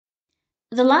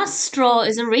The Last Straw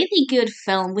is a really good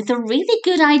film with a really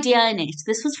good idea in it.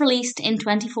 This was released in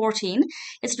 2014.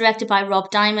 It's directed by Rob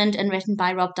Diamond and written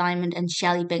by Rob Diamond and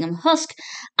Shelley Bingham-Husk.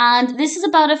 And this is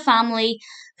about a family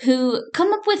who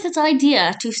come up with this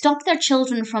idea to stop their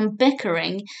children from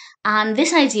bickering. And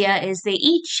this idea is they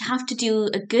each have to do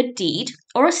a good deed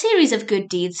or a series of good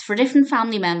deeds for different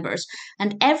family members.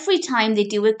 And every time they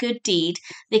do a good deed,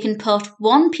 they can put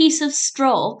one piece of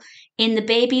straw in the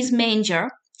baby's manger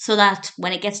so that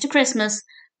when it gets to Christmas,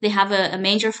 they have a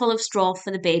manger full of straw for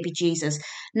the baby Jesus.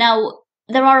 Now,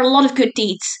 there are a lot of good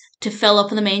deeds to fill up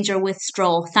the manger with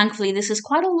straw. Thankfully, this is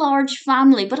quite a large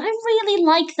family, but I really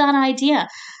like that idea.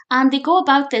 And they go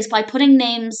about this by putting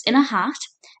names in a hat,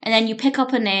 and then you pick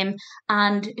up a name,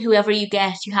 and whoever you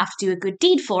get, you have to do a good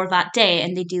deed for that day.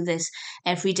 And they do this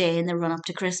every day in the run up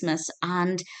to Christmas.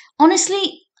 And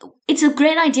honestly, it's a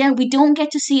great idea. We don't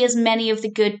get to see as many of the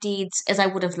good deeds as I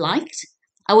would have liked.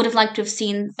 I would have liked to have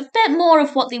seen a bit more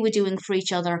of what they were doing for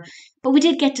each other, but we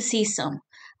did get to see some.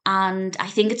 And I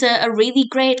think it's a really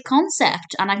great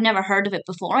concept, and I've never heard of it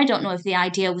before. I don't know if the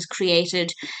idea was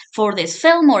created for this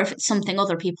film or if it's something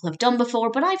other people have done before,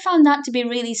 but I found that to be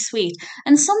really sweet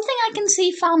and something I can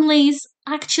see families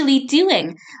actually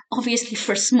doing. Obviously,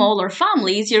 for smaller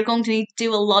families, you're going to need to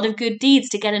do a lot of good deeds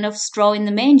to get enough straw in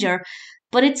the manger,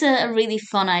 but it's a really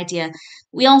fun idea.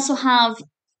 We also have,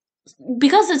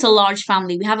 because it's a large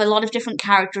family, we have a lot of different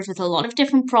characters with a lot of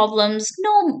different problems.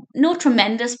 No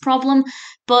tremendous problem,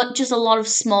 but just a lot of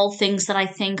small things that I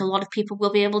think a lot of people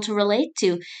will be able to relate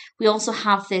to. We also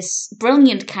have this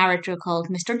brilliant character called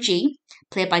Mr. G,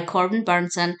 played by Corbin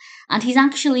Bernsen, and he's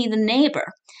actually the neighbor.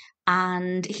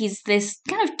 And he's this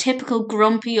kind of typical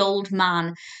grumpy old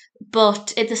man,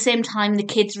 but at the same time, the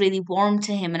kids really warm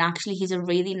to him, and actually, he's a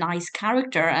really nice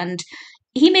character. And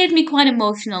he made me quite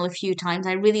emotional a few times.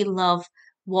 I really love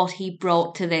what he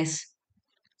brought to this.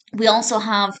 We also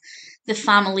have the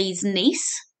family's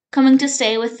niece coming to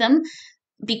stay with them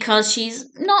because she's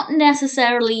not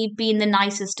necessarily been the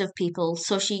nicest of people.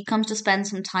 So she comes to spend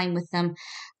some time with them,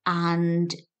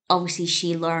 and obviously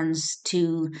she learns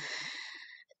to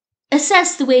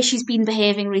assess the way she's been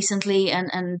behaving recently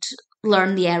and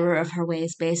learn the error of her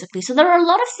ways, basically. So there are a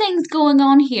lot of things going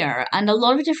on here and a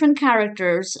lot of different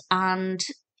characters, and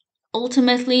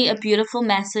ultimately a beautiful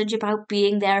message about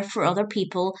being there for other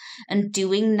people and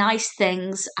doing nice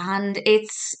things. And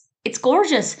it's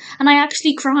gorgeous, and I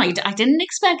actually cried. I didn't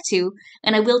expect to,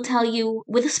 and I will tell you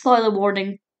with a spoiler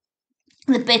warning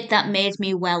the bit that made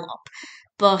me well up.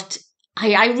 But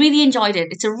I really enjoyed it.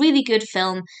 It's a really good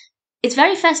film. It's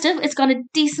very festive. It's got a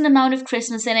decent amount of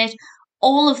Christmas in it.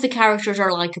 All of the characters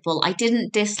are likable. I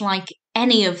didn't dislike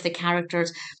any of the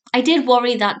characters. I did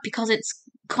worry that because it's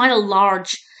quite a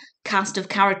large cast of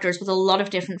characters with a lot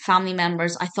of different family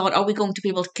members, I thought, are we going to be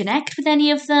able to connect with any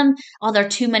of them? Are there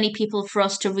too many people for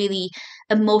us to really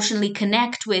emotionally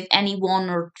connect with any one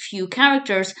or few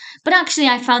characters? But actually,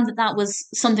 I found that that was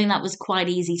something that was quite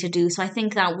easy to do. So I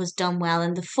think that was done well,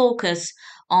 and the focus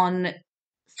on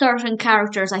certain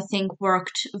characters I think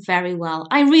worked very well.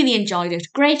 I really enjoyed it.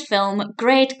 Great film,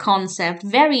 great concept,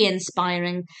 very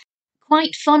inspiring,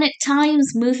 quite fun at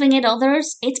times, moving at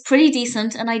others. It's pretty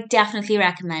decent, and I definitely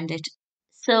recommend it.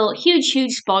 So,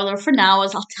 huge spoiler for now,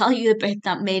 as I'll tell you the bit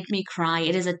that made me cry.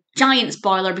 It is a giant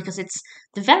spoiler because it's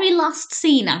the very last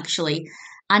scene, actually.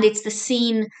 And it's the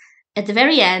scene at the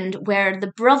very end where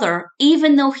the brother,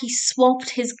 even though he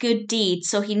swapped his good deed,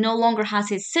 so he no longer has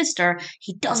his sister,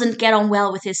 he doesn't get on well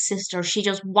with his sister. She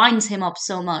just winds him up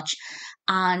so much.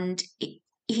 And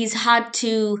he's had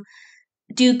to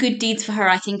do good deeds for her,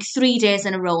 I think, 3 days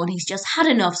in a row, and he's just had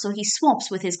enough, so he swaps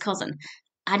with his cousin.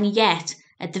 And yet,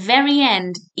 at the very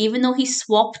end, even though he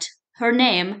swapped her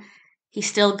name, he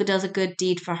still does a good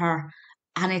deed for her.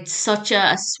 And it's such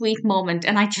a sweet moment,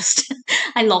 and I just,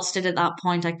 I lost it at that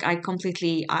point. I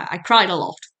completely, I cried a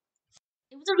lot.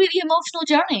 It was a really emotional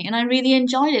journey, and I really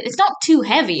enjoyed it. It's not too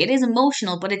heavy. It is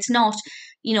emotional, but it's not,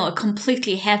 a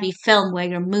completely heavy film where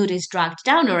your mood is dragged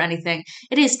down or anything.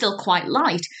 It is still quite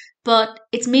light, but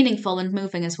it's meaningful and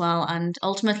moving as well. And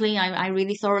ultimately, I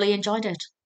really thoroughly enjoyed it.